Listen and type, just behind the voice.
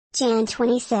Jan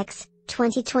 26,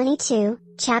 2022,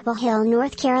 Chapel Hill,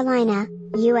 North Carolina,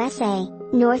 USA.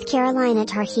 North Carolina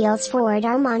Tar Heels forward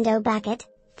Armando Bacot,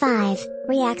 5,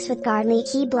 reacts with guard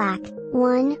Leaky Black,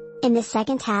 1, in the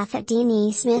second half at Dean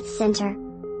E. Smith Center.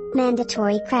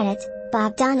 Mandatory credit,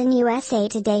 Bob Donnan-USA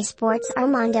Today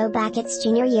SportsArmando Bacot's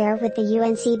junior year with the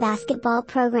UNC basketball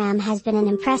program has been an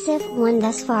impressive one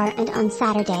thus far, and on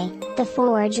Saturday, the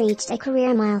forward reached a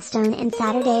career milestone in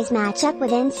Saturday's matchup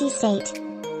with NC State.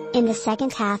 In the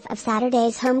second half of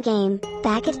Saturday's home game,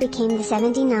 Bacot became the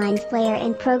 79th player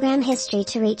in program history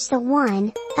to reach the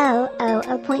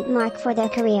 1,000 point mark for their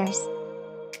careers.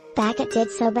 Bacot did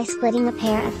so by splitting a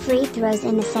pair of free throws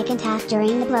in the second half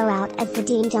during the blowout, as the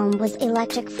Dean Dome was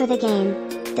electric for the game.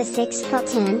 The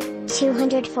 6'10",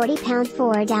 240-pound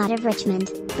forward out of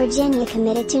Richmond, Virginia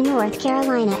committed to North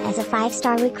Carolina as a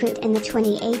 5-star recruit in the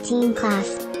 2018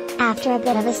 class. After a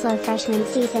bit of a slow freshman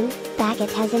season,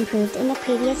 Bacot has improved in the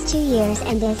previous 2 years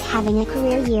and is having a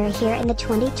career year here in the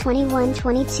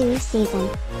 2021-22 season.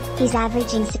 He's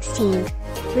averaging 16,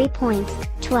 3 points,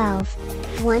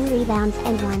 12, 1 rebounds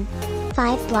and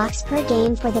 1.5 blocks per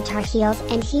game for the Tar Heels,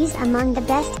 and he's among the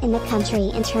best in the country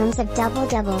in terms of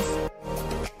double-doubles.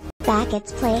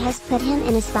 Bacot's play has put him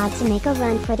in a spot to make a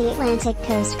run for the Atlantic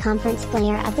Coast Conference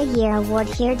Player of the Year award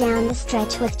here down the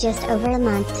stretch with just over a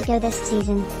month to go this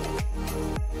season.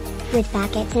 With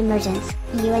Bacot's emergence,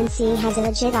 UNC has a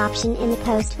legit option in the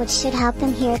post, which should help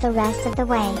them here the rest of the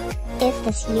way. If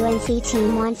this UNC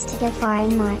team wants to go far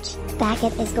in March,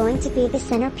 Bacot is going to be the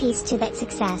centerpiece to that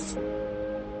success.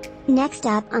 Next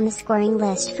up on the scoring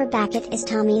list for Bacot is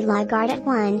Tommy LaGarde at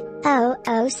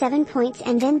 1,007 points,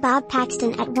 and then Bob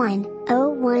Paxton at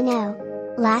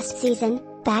 1,010. Last season,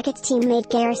 Bacot's teammate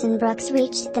Garrison Brooks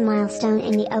reached the milestone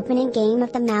in the opening game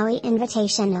of the Maui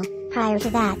Invitational. Prior to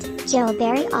that, Joe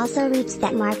Barry also reached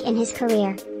that mark in his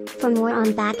career. For more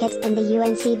on Bacot and the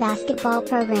UNC basketball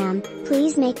program,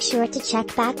 please make sure to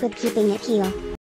check back with Keeping It Heel.